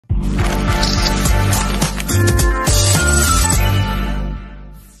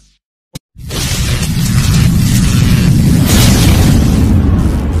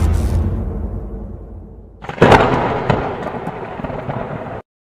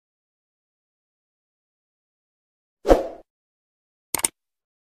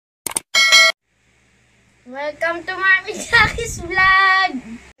Welcome to Mami Jackie's Vlog!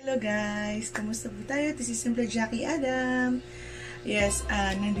 Hello guys! Kamusta po tayo? This is Simple Jackie Adam. Yes,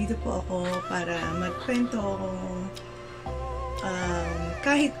 nandito po ako para magkwento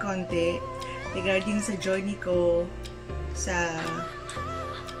kahit konti regarding sa journey ko sa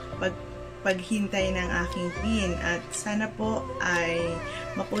paghintay ng aking PIN at sana po ay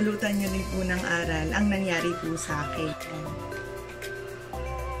mapulutan nyo rin po ng aral ang nangyari po sa akin.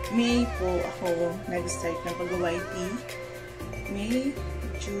 May po ako nag-start ng pag-YT. May,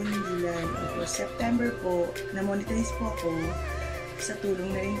 June, July, August, September po, na-monetize po ako sa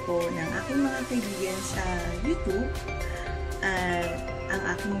tulong na rin po ng aking mga kaibigan sa YouTube at ang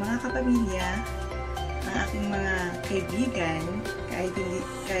aking mga kapamilya, ang aking mga kaibigan,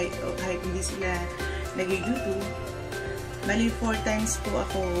 kahit hindi sila nag-YouTube. Bali, 4 times po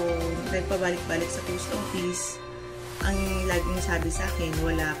ako nagpabalik-balik sa post office. Ang laging sabi sa akin,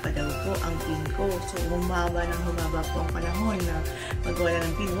 wala pa daw po ang PIN ko. So, humaba po ang panahon na magwala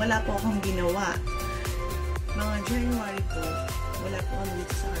ng PIN. Wala po akong ginawa. Mga January po, wala po kami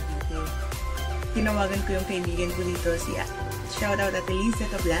dito sa Cavite. Tinawagan ko yung kaibigan ko dito, si shoutout at Elisa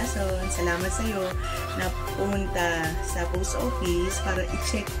Cablason. Salamat sa'yo na pumunta sa post office para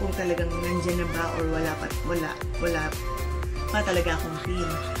i-check kung talagang nandyan na ba or wala pa talaga akong PIN.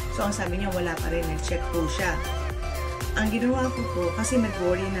 So, ang sabi niya, wala pa rin. Nag-check po siya. Ang ginawa ko po, kasi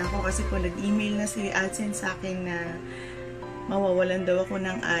nag-worry na ako kasi po nag-email na si Adsense sa akin na mawawalan daw ako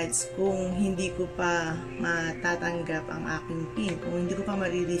ng ads kung hindi ko pa matatanggap ang aking PIN, kung hindi ko pa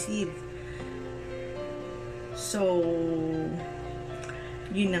ma-receive. So,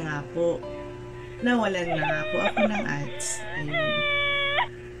 yun na nga po. Nawalan na nga po ako ng ads. Ayun.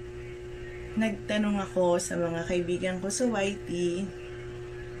 Nagtanong ako sa mga kaibigan ko sa YT.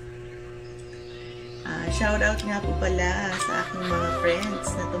 Shoutout nga po pala sa aking mga friends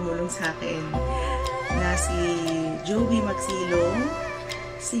na tumulong sa akin na si Joey Maxilong,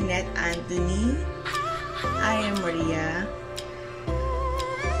 si Net Anthony, I am Maria,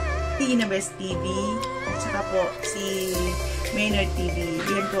 Tina Best TV, at saka po si Maynard TV.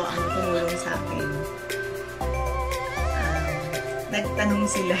 Yan po ang tumulong sa akin. Nagtanong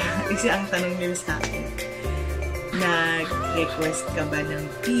sila, kasi ang tanong nila sa akin, nag-request ka ba ng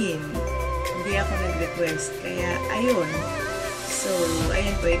PIN? Hindi ako nag-request. Kaya, ayun. So,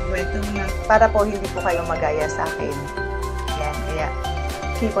 ayun po, ikwento mo na. Para po hindi po kayo magaya sa akin. Yan, kaya,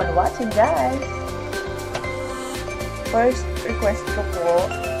 keep on watching, guys. First request ko po,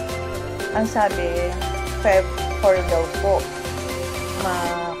 ang sabi, Feb 4 daw po,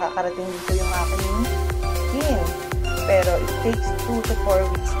 makakarating dito yung aking PIN. Pero, it takes 2 to 4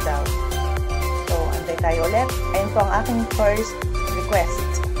 weeks daw. So, antay tayo ulit. Ayun po ang aking first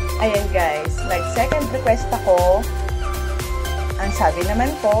request. Ayan guys, nag-second request ako. Ang sabi naman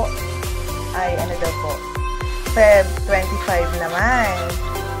po, ay ano daw po, Feb 25 naman.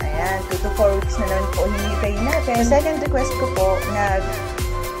 Ayan, 2 to 4 weeks na naman po hinihintay natin. Second request ko po,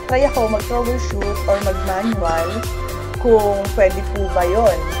 try ako mag-troubleshoot or mag-manual kung pwede po ba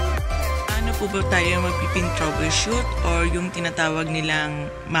yun. Ano po ba tayo mag-PIN troubleshoot or yung tinatawag nilang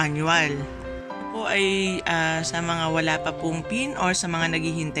manual? Po ay sa mga wala pa pong PIN or sa mga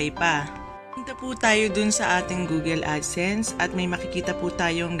naghihintay pa. Punta po tayo dun sa ating Google Adsense at may makikita po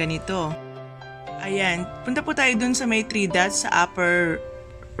tayong ganito. Ayan, punta po tayo dun sa may 3 dots sa upper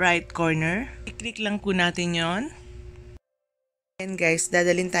right corner. I-click lang po natin yon. And guys,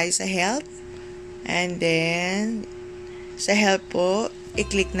 dadalhin tayo sa help. And then, sa help po,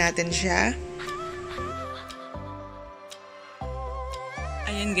 i-click natin siya.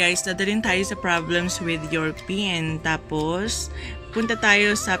 Ayan guys, dadalhin tayo sa problems with your PIN. Tapos, punta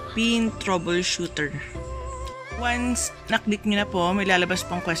tayo sa PIN troubleshooter. Once naklik nyo na po, may lalabas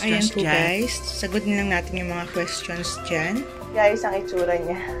pong questions dyan. Ayan po guys, sagutin lang natin yung mga questions dyan. Guys, ang itsura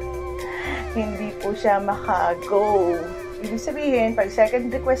niya, hindi po siya maka-go. Ibig sabihin, pag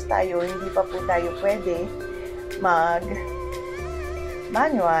second request tayo, hindi pa po tayo pwede mag-manual.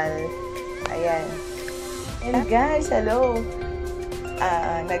 Ayan. And guys, hello!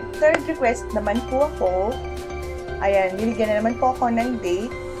 Nag-third request naman po ako. Ayan, binigyan na naman po ako ng date.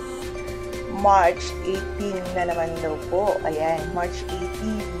 March 18 na naman daw po. Ayan, March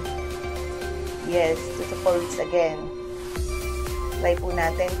 18. Yes, 2 to 4 weeks again. Try po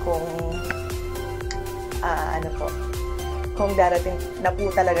natin kung kung darating na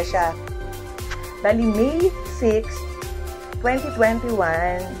po talaga siya. Bali, May 6, 2021,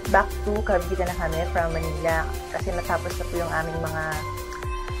 back to Cavite na kami from Manila. Kasi natapos na po yung aming mga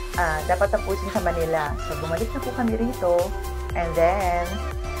dapat tapusin sa Manila. So, bumalik na po kami rito. And then,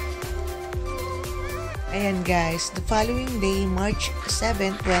 ayan guys, the following day, March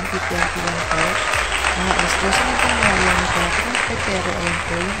 7, 2021 po, Mga alas 12 na tanghalian ko. Pero ayun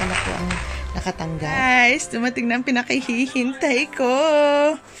po, yung anak ko ang nakatanggap. Guys, dumating na ang pinakahihintay ko.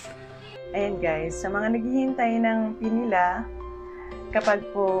 Ayan guys, sa mga naghihintay ng pinila, kapag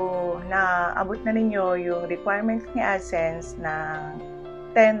po naabot na ninyo yung requirements ni Adsense na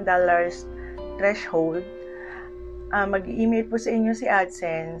 $10 threshold, mag-email po sa inyo si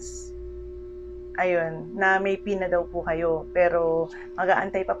Adsense, ayun, na may pin na daw po kayo. Pero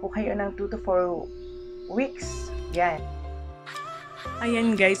mag-aantay pa po kayo ng 2 to 4 weeks. Yan.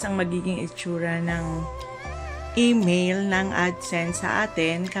 Ayan guys, ang magiging itsura ng email ng Adsense sa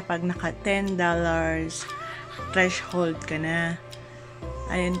atin kapag naka $10 threshold ka na.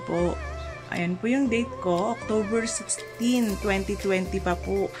 Ayan po yung date ko, October 16, 2020 pa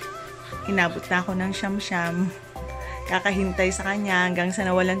po. Inabot na ako ng siyam-siyam. Kakahintay sa kanya hanggang sa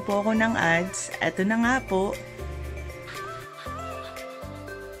nawalan po ako ng ads. Eto na nga po.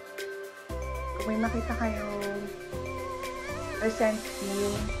 Kung may makita kayong resend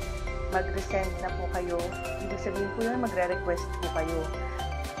pin, mag-resend na po kayo. Ibig sabihin po yun, magre-request po kayo.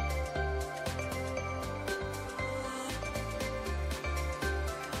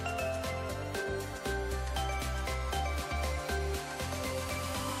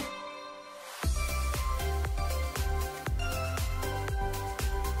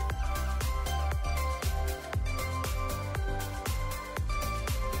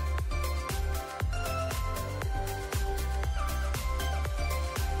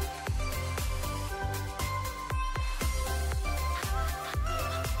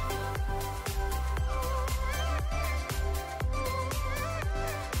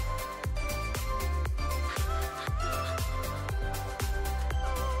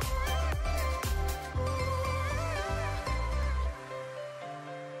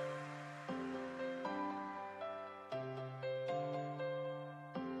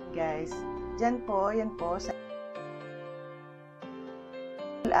 Guys, yan po sa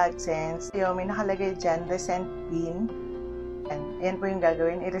Adsense. May nakalagay dyan, resend pin. Ayan po yung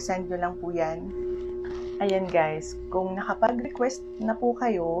gagawin. I-resend nyo lang po yan. Ayan guys, kung nakapag-request na po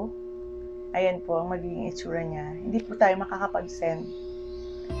kayo, ayan po ang magiging itsura niya. Hindi po tayo makakapag-send.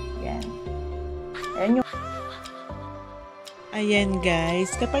 Ayan. Ayan yung Ayan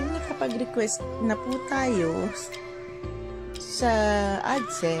guys, kapag nakapag-request na po tayo sa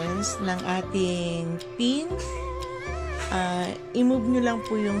Adsense ng ating pin, i-move nyo lang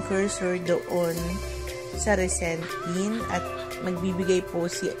po yung cursor doon sa resend pin at magbibigay po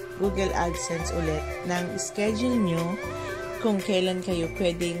si Google AdSense ulit ng schedule nyo kung kailan kayo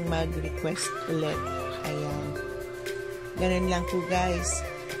pwedeng mag-request ulit. Ayan. Ganun lang po guys.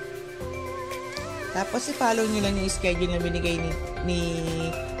 Tapos i-follow nyo lang yung schedule na binigay ni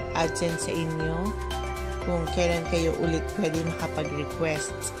AdSense sa inyo kung kailan kayo ulit pwede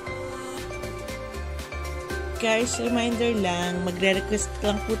makapag-request. Guys, reminder lang, magre-request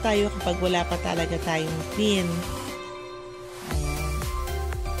lang po tayo kapag wala pa talaga tayong pin.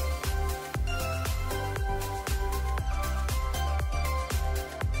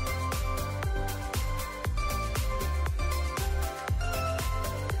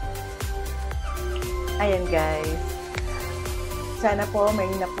 Ayan guys. Sana po may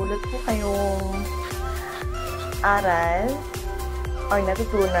napulot po kayong aral o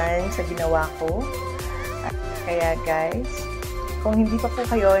natutunan sa ginawa ko. Kaya guys, kung hindi pa po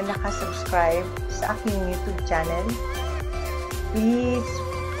kayo nakasubscribe sa aking YouTube channel, please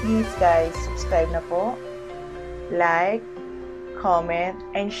guys, subscribe na po. Like, comment,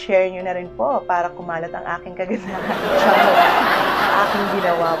 and share nyo na rin po para kumalat ang aking kagandahan. Ang aking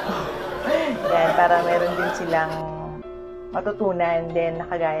ginawa po. Yan, para meron din silang matutunan din na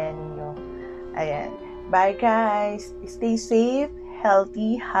kagaya ninyo. Ayan. Bye guys. Stay safe,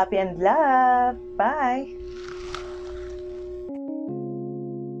 healthy, happy, and love. Bye.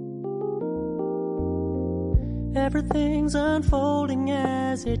 Everything's unfolding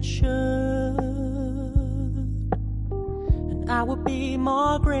as it should, and I would be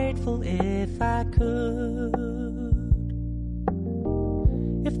more grateful if I could.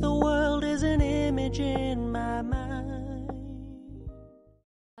 If the world is an image in my mind.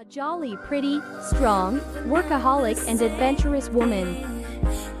 A jolly, pretty, strong, workaholic and adventurous woman.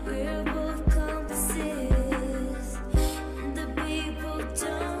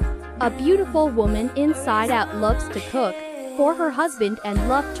 A beautiful woman inside out loves to cook for her husband and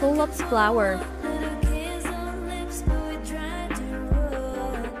love tulips flower.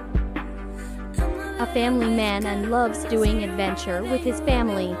 A family man and loves doing adventure with his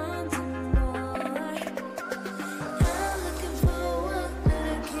family.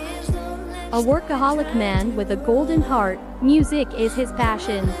 A workaholic man with a golden heart, music is his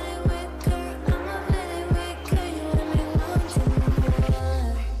passion.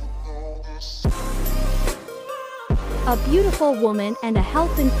 A beautiful woman and a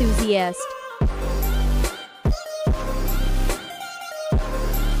health enthusiast.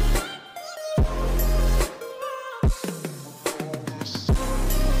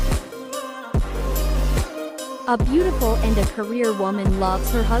 A beautiful and a career woman loves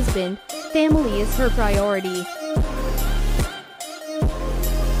her husband. Family is her priority.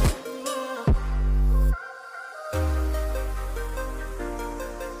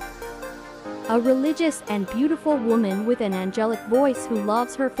 A religious and beautiful woman with an angelic voice who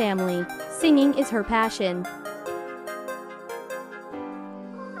loves her family. Singing is her passion.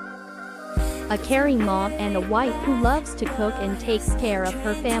 A caring mom and a wife who loves to cook and takes care of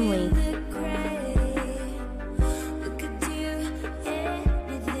her family.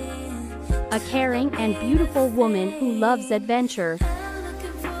 A caring and beautiful woman who loves adventure.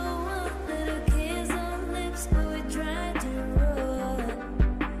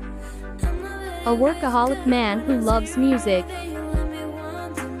 A workaholic man who loves music.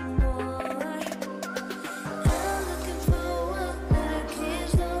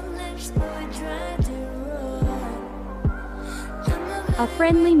 A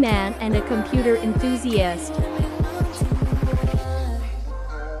friendly man and a computer enthusiast.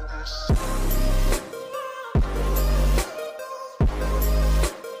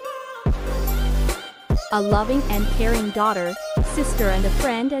 A loving and caring daughter, sister and a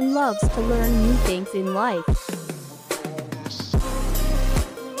friend, and loves to learn new things in life.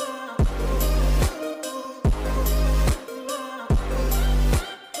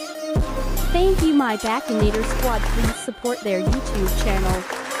 Thank you my Bakinator squad. Please support their YouTube channel.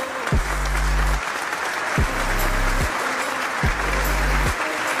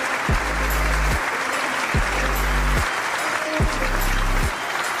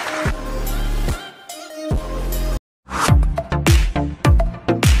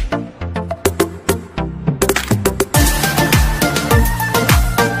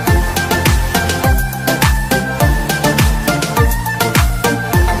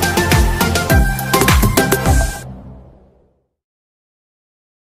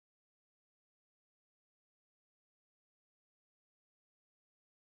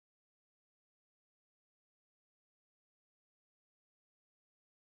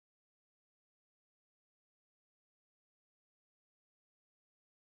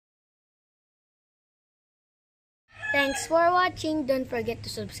 Thanks for watching. Don't forget to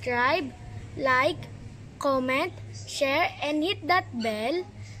subscribe, like, comment, share, and hit that bell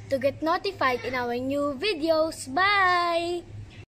to get notified in our new videos. Bye!